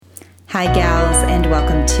Hi, gals, and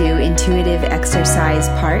welcome to Intuitive Exercise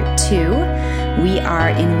Part 2. We are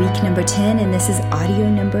in week number 10, and this is audio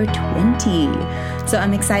number 20. So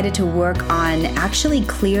I'm excited to work on actually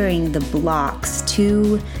clearing the blocks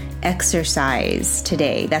to exercise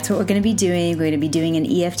today. That's what we're going to be doing. We're going to be doing an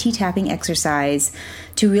EFT tapping exercise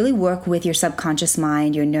to really work with your subconscious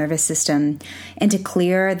mind, your nervous system, and to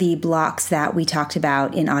clear the blocks that we talked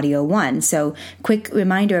about in audio 1. So quick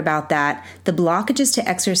reminder about that. The blockages to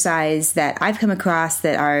exercise that I've come across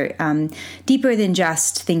that are deeper than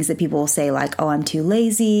just things that people will say like, oh, I'm too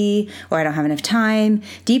lazy or I don't have enough time.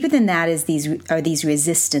 Deeper than that is these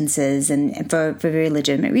resistances and for very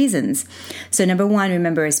legitimate reasons. So number one,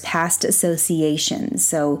 remember, is past associations.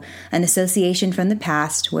 So an association from the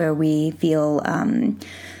past where we feel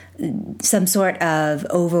some sort of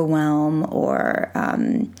overwhelm or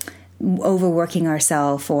overworking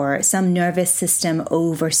ourselves or some nervous system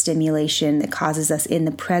overstimulation that causes us in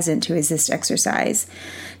the present to resist exercise.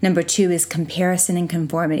 Number two is comparison and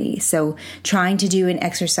conformity. So trying to do an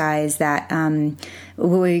exercise that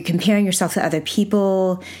where you're comparing yourself to other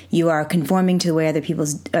people, you are conforming to the way other people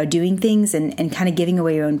are doing things and kind of giving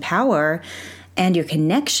away your own power and your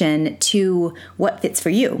connection to what fits for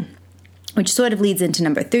you. Which sort of leads into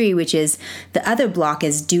number three, which is the other block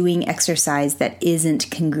is doing exercise that isn't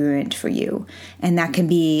congruent for you. And that can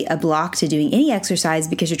be a block to doing any exercise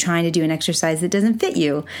because you're trying to do an exercise that doesn't fit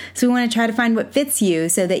you. So we want to try to find what fits you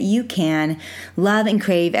so that you can love and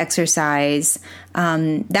crave exercise.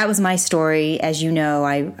 That was my story. As you know,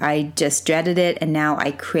 I just dreaded it and now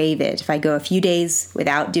I crave it. If I go a few days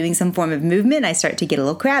without doing some form of movement, I start to get a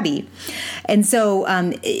little crabby. And so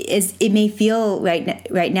it may feel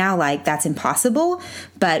right now like that's impossible,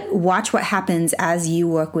 but watch what happens as you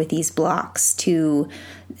work with these blocks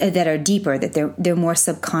that are deeper, that they're more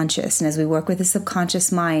subconscious. And as we work with the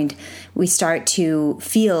subconscious mind, we start to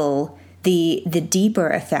feel the deeper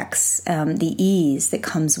effects, the ease that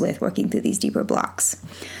comes with working through these deeper blocks.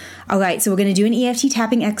 All right, so we're going to do an EFT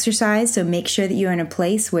tapping exercise. So make sure that you're in a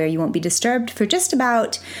place where you won't be disturbed for just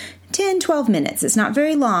about 10, 12 minutes. It's not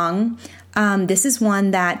very long. This is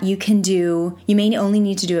one that you can do. You may only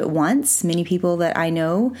need to do it once. Many people that I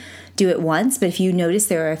know do it once, but if you notice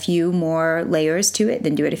there are a few more layers to it,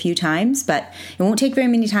 then do it a few times. But it won't take very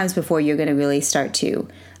many times before you're going to really start to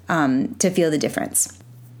feel the difference.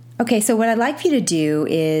 Okay, so what I'd like for you to do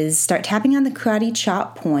is start tapping on the karate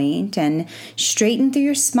chop point and straighten through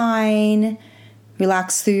your spine,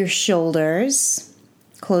 relax through your shoulders,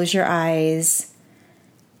 close your eyes.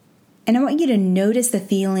 And I want you to notice the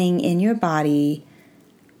feeling in your body,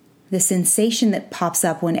 the sensation that pops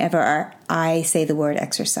up whenever I say the word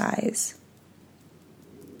exercise.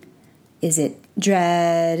 Is it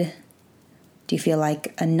dread? Do you feel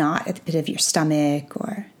like a knot at the pit of your stomach,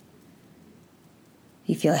 or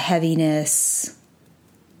you feel heaviness?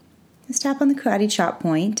 Just tap on the karate chop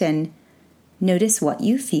point and notice what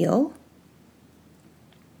you feel.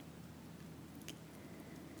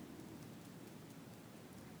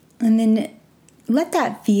 And then let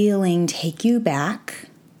that feeling take you back.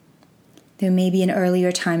 There may be an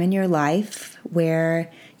earlier time in your life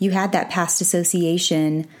where you had that past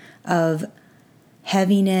association of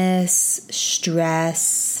heaviness,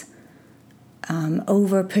 stress,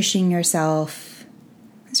 over pushing yourself.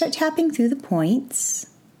 Start tapping through the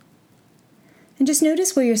points. And just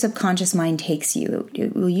notice where your subconscious mind takes you.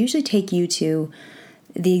 It will usually take you to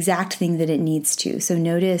the exact thing that it needs to. So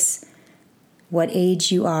notice what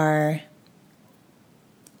age you are.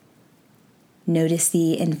 Notice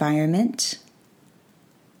the environment.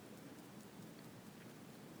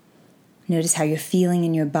 Notice how you're feeling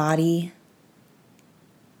in your body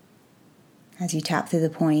as you tap through the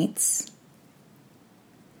points.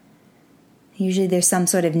 Usually there's some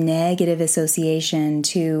sort of negative association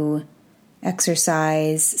to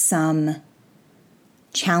exercise, some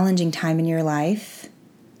challenging time in your life.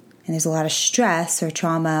 And there's a lot of stress or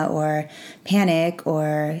trauma or panic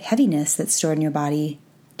or heaviness that's stored in your body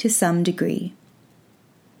to some degree.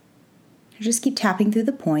 Just keep tapping through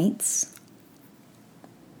the points.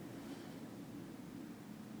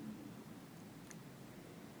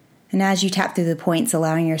 And as you tap through the points,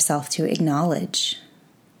 allowing yourself to acknowledge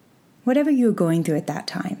whatever you were going through at that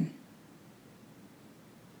time.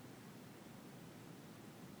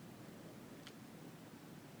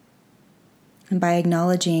 And by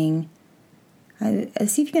acknowledging, see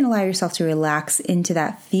if you can allow yourself to relax into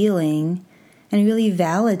that feeling and really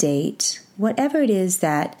validate whatever it is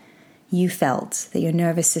that you felt, that your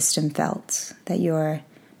nervous system felt, that your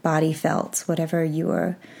body felt, whatever you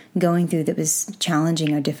were going through that was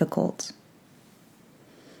challenging or difficult.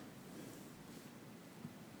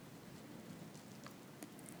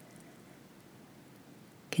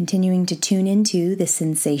 continuing to tune into the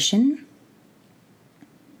sensation.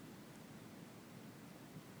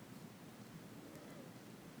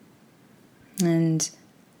 And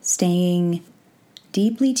staying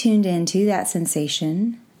deeply tuned into that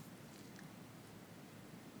sensation.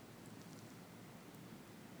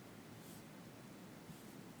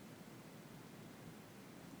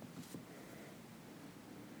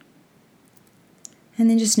 And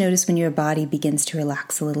then just notice when your body begins to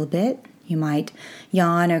relax a little bit. You might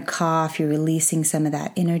yawn or cough. You're releasing some of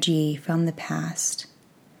that energy from the past.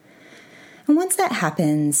 And once that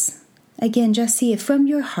happens, again, just see if from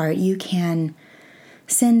your heart you can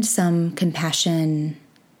send some compassion,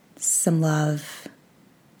 some love,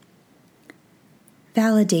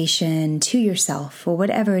 validation to yourself or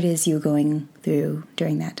whatever it is you're going through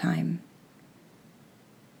during that time.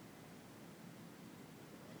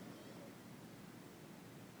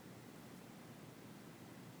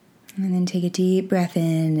 And then take a deep breath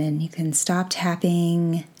in, and you can stop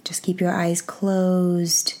tapping. Just keep your eyes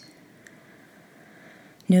closed.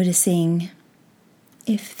 Noticing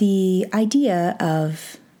if the idea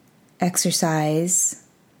of exercise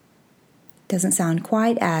doesn't sound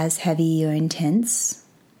quite as heavy or intense,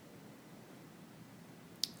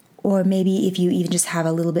 or maybe if you even just have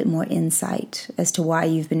a little bit more insight as to why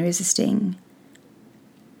you've been resisting.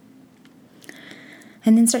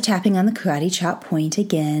 And then start tapping on the karate chop point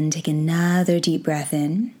again. Take another deep breath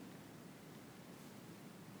in.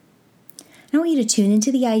 I want you to tune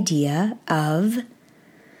into the idea of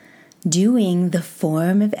doing the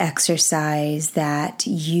form of exercise that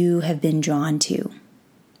you have been drawn to.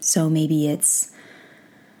 So maybe it's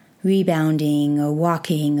rebounding or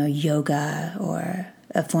walking or yoga or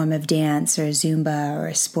a form of dance or Zumba or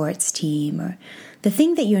a sports team, or the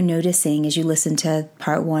thing that you're noticing as you listen to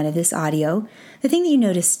part 1 of this audio, the thing that you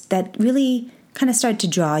notice that really kind of started to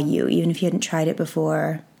draw you, even if you hadn't tried it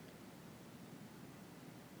before.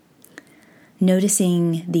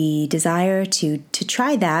 Noticing the desire to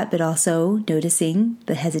try that, but also noticing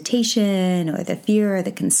the hesitation or the fear or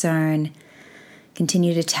the concern.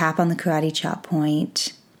 Continue to tap on the karate chop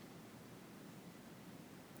point.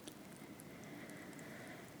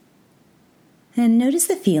 And notice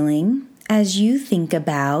the feeling as you think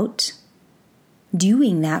about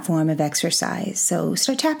doing that form of exercise. So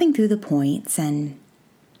start tapping through the points and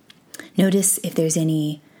notice if there's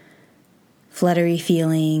any fluttery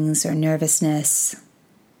feelings or nervousness.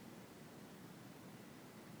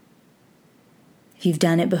 If you've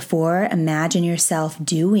done it before, imagine yourself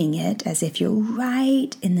doing it as if you're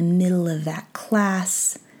right in the middle of that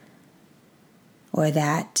class or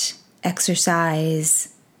that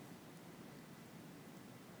exercise.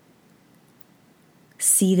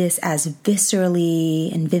 See this as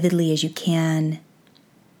viscerally and vividly as you can.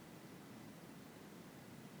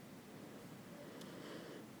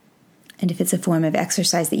 And if it's a form of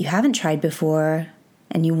exercise that you haven't tried before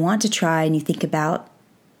and you want to try and you think about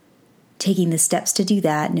taking the steps to do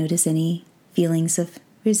that, notice any feelings of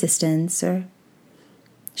resistance or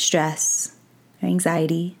stress or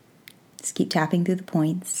anxiety. Just keep tapping through the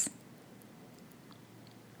points.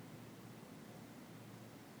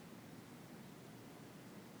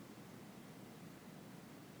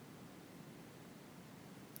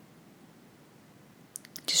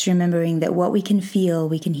 Just remembering that what we can feel,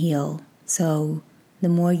 we can heal. So the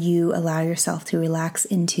more you allow yourself to relax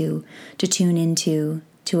into, to tune into,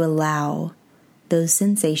 to allow those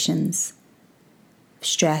sensations of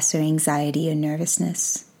stress or anxiety or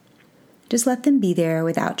nervousness, just let them be there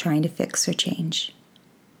without trying to fix or change.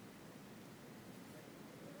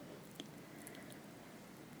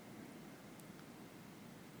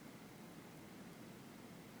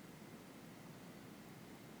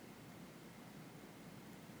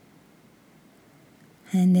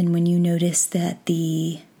 And then when you notice that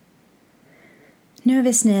the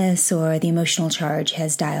nervousness or the emotional charge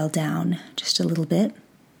has dialed down just a little bit,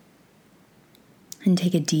 and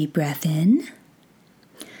take a deep breath in.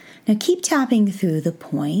 Now keep tapping through the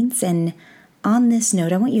points, and on this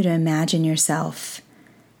note, I want you to imagine yourself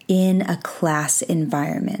in a class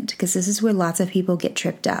environment, because this is where lots of people get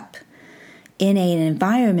tripped up. In an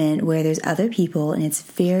environment where there's other people and it's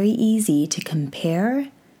very easy to compare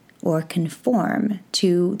or conform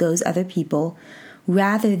to those other people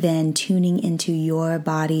rather than tuning into your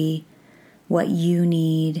body, what you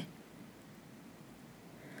need.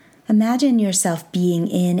 Imagine yourself being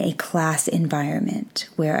in a class environment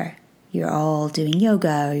where you're all doing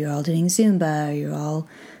yoga, or you're all doing Zumba, or you're all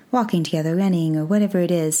walking together, running, or whatever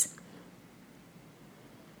it is.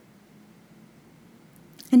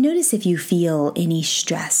 And notice if you feel any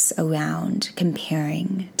stress around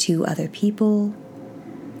comparing to other people.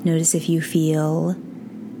 Notice if you feel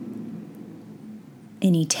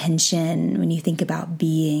any tension when you think about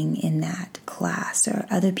being in that class, or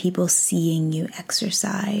other people seeing you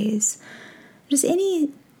exercise. Just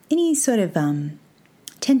any sort of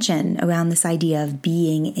tension around this idea of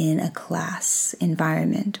being in a class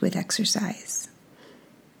environment with exercise.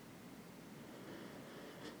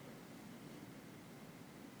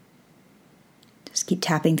 Just keep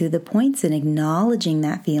tapping through the points and acknowledging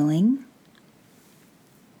that feeling.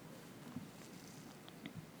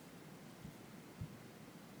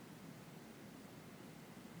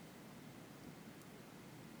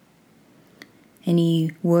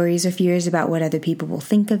 Any worries or fears about what other people will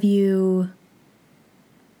think of you?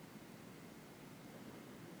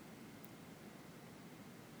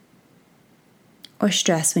 Or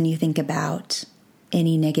stress when you think about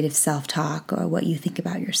any negative self-talk or what you think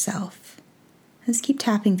about yourself. Just keep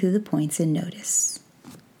tapping through the points and notice.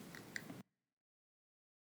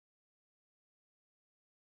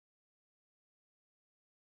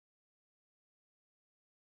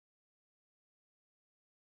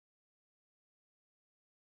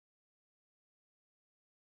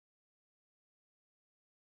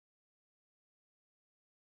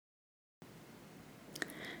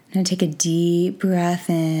 Now take a deep breath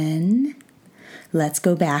in. Let's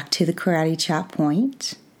go back to the karate chop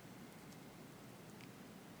point.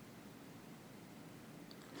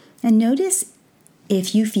 And notice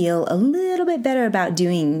if you feel a little bit better about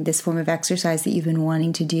doing this form of exercise that you've been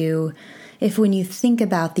wanting to do. If when you think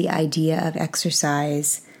about the idea of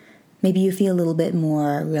exercise, maybe you feel a little bit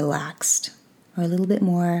more relaxed or a little bit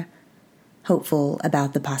more hopeful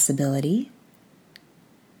about the possibility.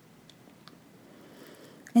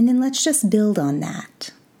 And then let's just build on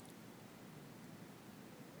that.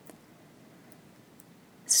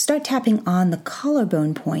 Start tapping on the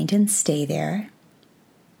collarbone point and stay there.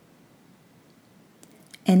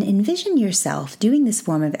 And envision yourself doing this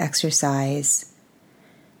form of exercise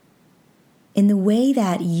in the way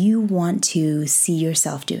that you want to see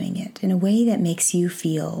yourself doing it, in a way that makes you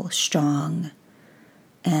feel strong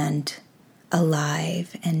and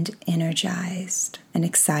alive and energized and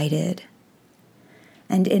excited,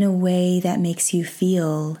 and in a way that makes you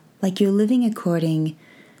feel like you're living according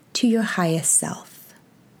to your highest self,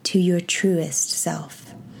 to your truest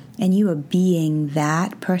self, and you are being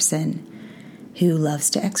that person who loves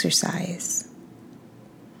to exercise.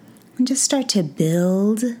 And just start to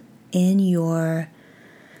build in your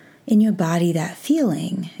body that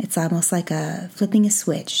feeling. It's almost like flipping a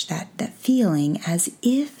switch, that feeling as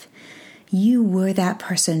if you were that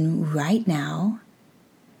person right now.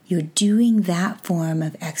 You're doing that form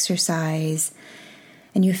of exercise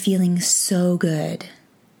and you're feeling so good.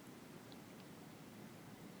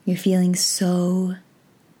 You're feeling so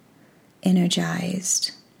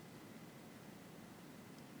energized.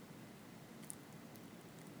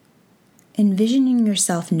 Envisioning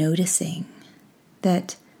yourself noticing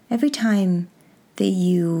that every time that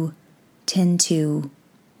you tend to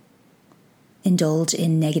indulge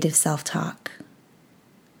in negative self-talk,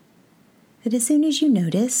 that as soon as you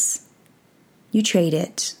notice, you trade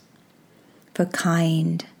it for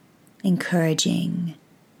kind, encouraging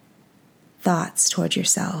thoughts toward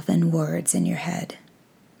yourself and words in your head.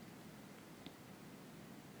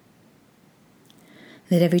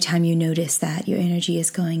 That every time you notice that your energy is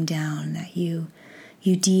going down, that you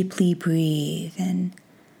deeply breathe and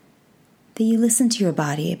that you listen to your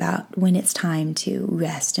body about when it's time to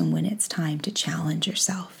rest and when it's time to challenge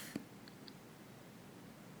yourself.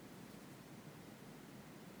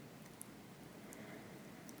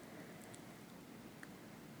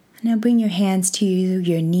 Now bring your hands to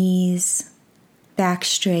your knees, back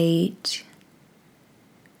straight.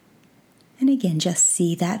 And again, just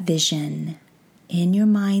see that vision in your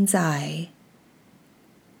mind's eye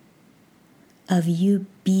of you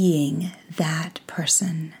being that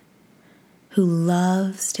person who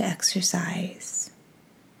loves to exercise.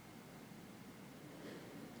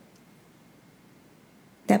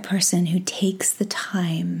 That person who takes the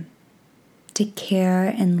time to care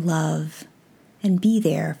and love and be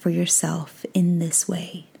there for yourself in this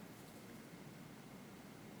way.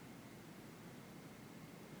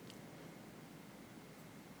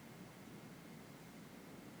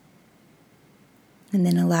 And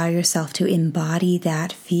then allow yourself to embody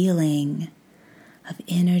that feeling of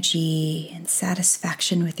energy and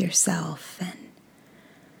satisfaction with yourself and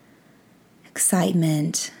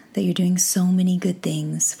excitement that you're doing so many good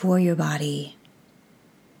things for your body,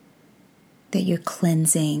 that you're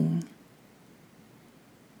cleansing,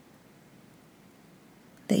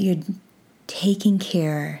 that you're taking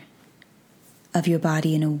care of your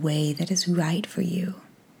body in a way that is right for you.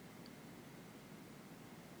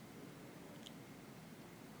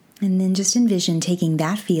 And then just envision taking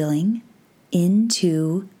that feeling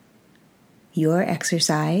into your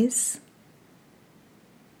exercise.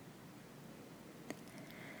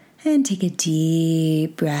 And take a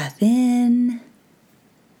deep breath in.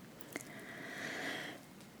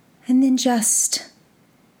 And then just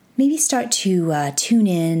maybe start to tune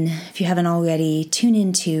in, if you haven't already, tune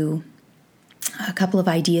into a couple of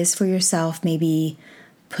ideas for yourself, maybe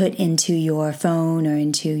put into your phone or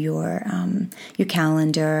into your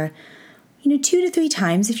calendar, 2 to 3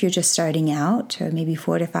 times if you're just starting out, or maybe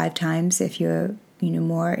 4 to 5 times if you're,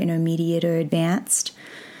 more intermediate or advanced.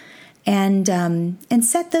 And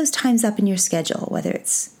set those times up in your schedule, whether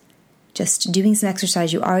it's just doing some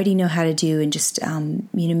exercise you already know how to do and just,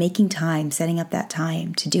 making time, setting up that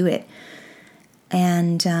time to do it.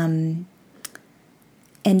 And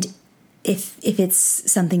if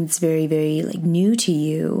it's something that's very, very new to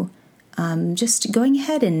you, just going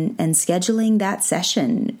ahead and scheduling that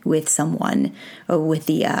session with someone or with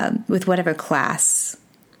with whatever class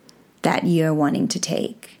that you're wanting to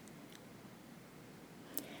take.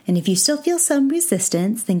 And if you still feel some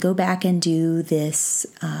resistance, then go back and do this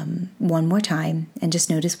one more time and just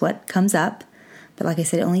notice what comes up. But like I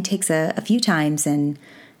said, it only takes a few times and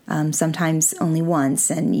sometimes only once,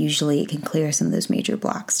 and usually it can clear some of those major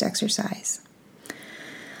blocks to exercise.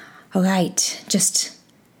 All right, just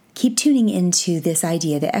keep tuning into this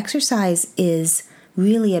idea that exercise is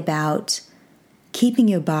really about keeping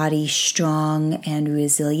your body strong and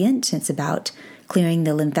resilient. It's about clearing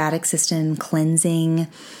the lymphatic system, cleansing.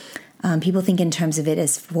 People think in terms of it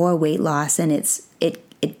as for weight loss, and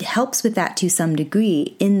it helps with that to some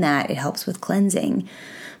degree in that it helps with cleansing.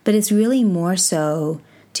 But it's really more so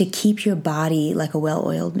to keep your body like a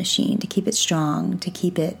well-oiled machine, to keep it strong, to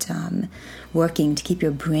keep it working, to keep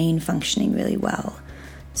your brain functioning really well.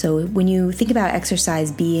 So when you think about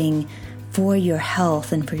exercise being for your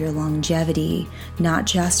health and for your longevity, not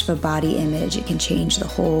just for body image, it can change the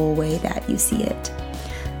whole way that you see it.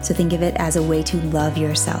 So think of it as a way to love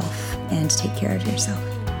yourself and to take care of yourself.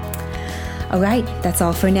 All right, that's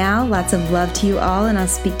all for now. Lots of love to you all, and I'll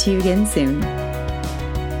speak to you again soon.